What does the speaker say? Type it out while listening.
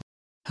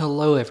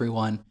Hello,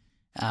 everyone.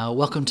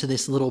 Welcome to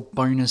this little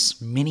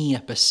bonus mini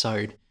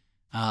episode.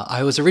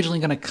 I was originally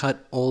going to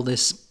cut all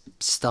this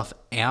stuff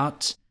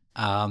out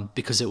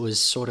because it was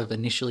sort of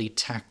initially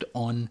tacked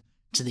on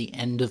to the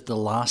end of the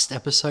last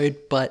episode,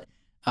 but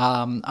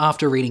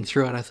after reading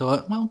through it, I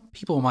thought, well,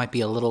 people might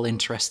be a little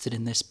interested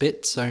in this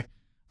bit, so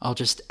I'll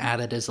just add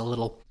it as a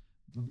little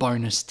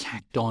bonus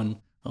tacked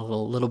on, a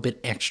little bit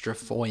extra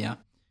for you.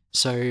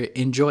 So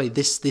enjoy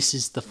this. This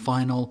is the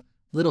final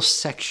little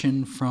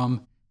section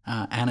from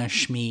Anna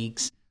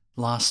Schmieg's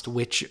Last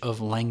Witch of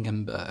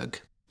Langenberg.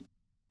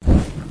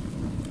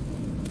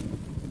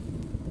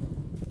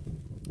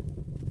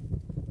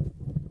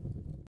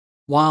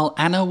 While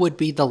Anna would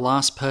be the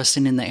last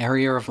person in the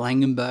area of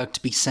Langenberg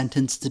to be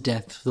sentenced to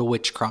death for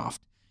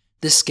witchcraft,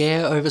 the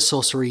scare over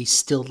sorcery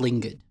still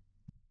lingered.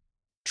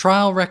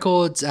 Trial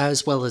records,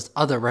 as well as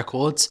other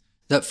records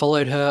that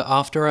followed her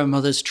after her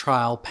mother's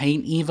trial,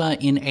 paint Eva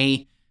in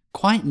a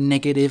quite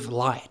negative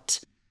light.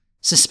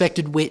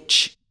 Suspected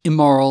witch,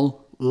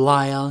 immoral,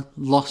 liar,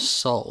 lost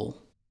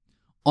soul.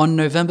 On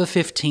November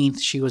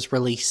 15th, she was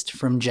released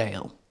from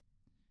jail.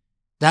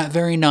 That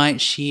very night,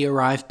 she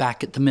arrived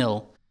back at the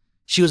mill.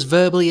 She was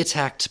verbally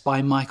attacked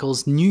by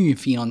Michael's new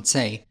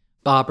fiancée,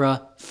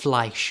 Barbara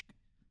Fleisch.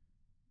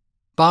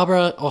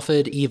 Barbara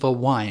offered Eva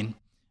wine,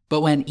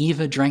 but when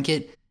Eva drank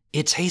it,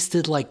 it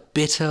tasted like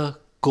bitter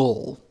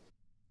gall.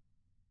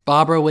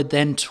 Barbara would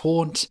then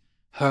taunt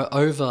her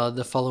over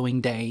the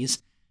following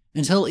days,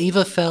 until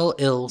Eva fell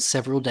ill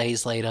several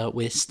days later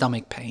with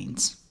stomach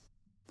pains.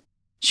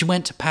 She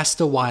went to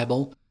Pastor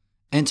Weibel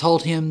and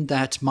told him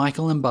that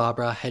Michael and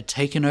Barbara had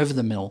taken over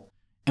the mill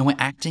and were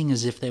acting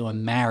as if they were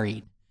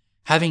married,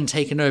 having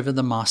taken over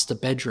the master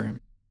bedroom.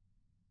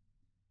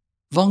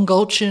 Von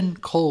Gulchen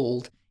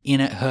called in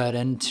at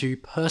Herden to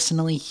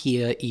personally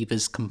hear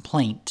Eva's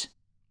complaint.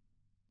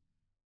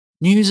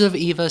 News of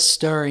Eva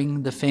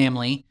stirring the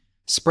family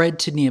spread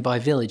to nearby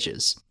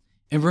villages,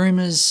 and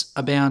rumours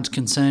abound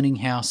concerning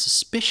how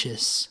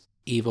suspicious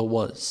Eva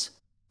was.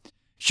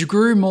 She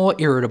grew more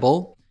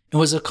irritable and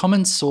was a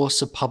common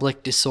source of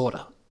public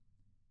disorder.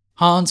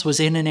 Hans was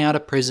in and out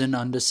of prison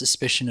under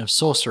suspicion of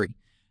sorcery,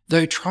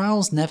 though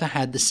trials never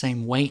had the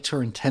same weight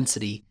or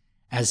intensity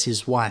as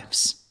his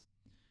wife's.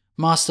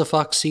 Master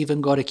Fox even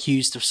got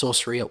accused of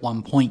sorcery at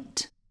one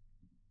point.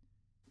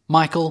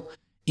 Michael,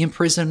 in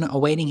prison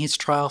awaiting his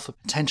trial for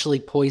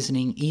potentially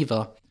poisoning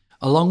Eva,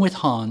 along with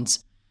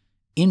Hans,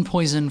 in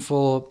poison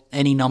for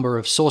any number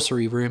of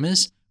sorcery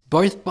rumours,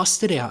 both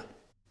busted out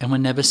and were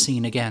never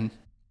seen again.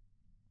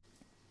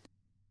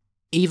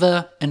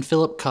 Eva and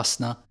Philip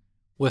Kustner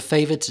were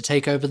favoured to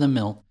take over the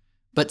mill,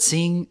 but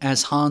seeing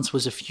as Hans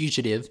was a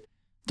fugitive,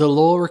 the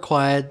law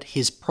required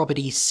his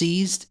property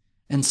seized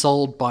and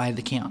sold by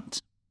the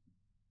Count.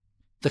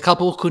 The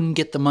couple couldn't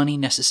get the money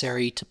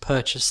necessary to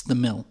purchase the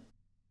mill.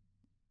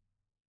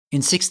 In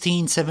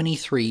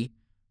 1673,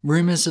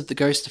 rumours of the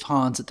ghost of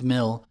Hans at the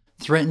mill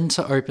threatened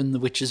to open the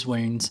witch's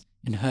wounds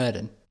in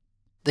Herden.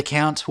 The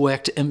Count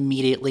worked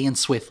immediately and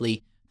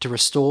swiftly to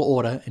restore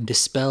order and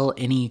dispel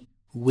any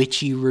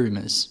witchy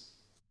rumours.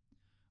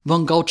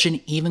 Von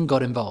Gulchen even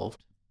got involved.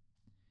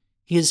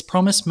 He has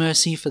promised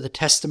mercy for the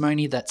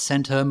testimony that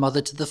sent her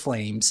mother to the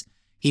flames.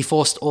 He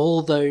forced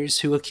all those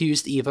who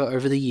accused Eva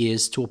over the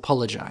years to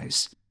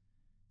apologise.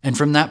 And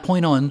from that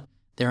point on,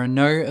 there are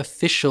no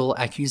official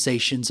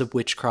accusations of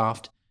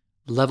witchcraft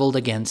levelled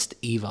against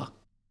Eva.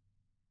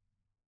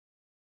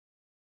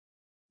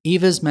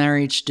 Eva's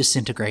marriage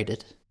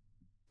disintegrated.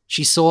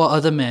 She saw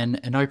other men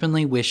and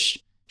openly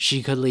wished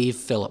she could leave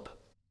Philip.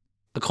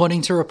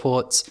 According to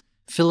reports,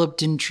 Philip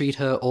didn't treat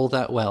her all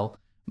that well,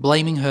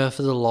 blaming her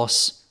for the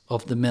loss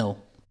of the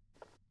mill.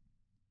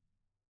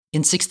 In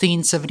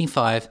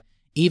 1675,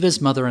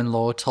 Eva's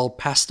mother-in-law told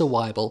Pastor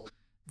Weibel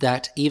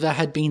that Eva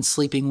had been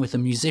sleeping with a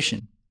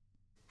musician.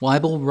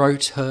 Weibel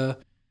wrote her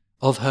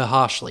of her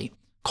harshly,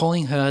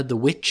 calling her the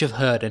Witch of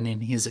Herden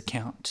in his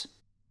account.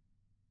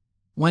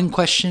 When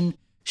questioned,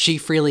 she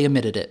freely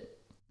admitted it.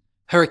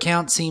 Her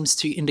account seems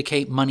to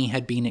indicate money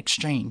had been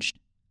exchanged.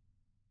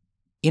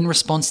 In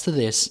response to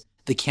this,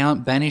 the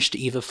Count banished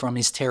Eva from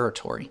his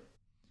territory.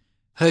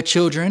 Her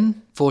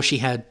children, for she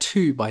had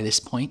two by this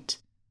point,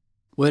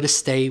 were to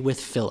stay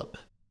with Philip.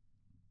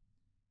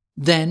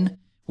 Then,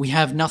 we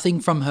have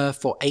nothing from her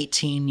for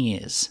 18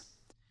 years.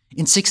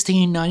 In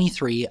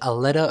 1693, a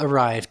letter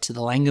arrived to the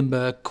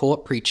Langenberg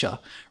court preacher,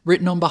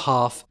 written on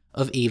behalf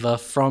of Eva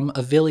from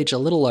a village a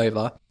little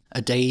over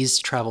a day's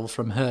travel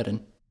from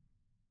Herden.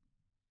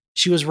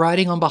 She was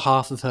writing on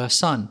behalf of her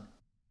son,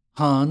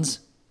 Hans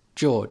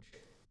George,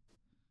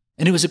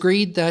 and it was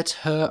agreed that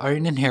her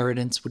own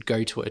inheritance would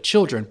go to her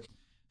children.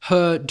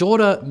 Her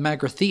daughter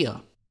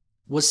Magrathea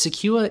was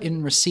secure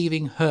in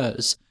receiving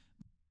hers,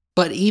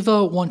 but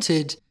Eva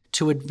wanted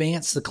to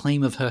advance the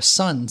claim of her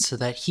son so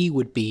that he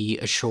would be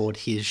assured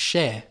his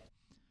share.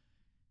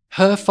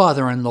 Her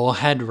father-in-law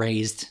had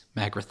raised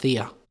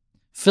Magrathea.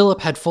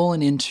 Philip had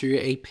fallen into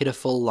a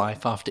pitiful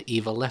life after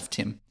Eva left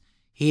him.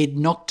 He had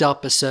knocked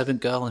up a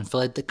servant girl and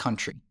fled the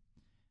country.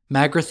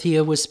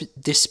 Magrathea was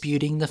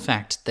disputing the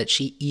fact that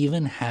she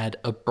even had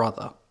a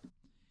brother.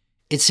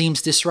 It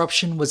seems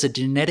disruption was a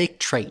genetic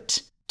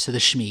trait to the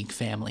Schmieg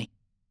family.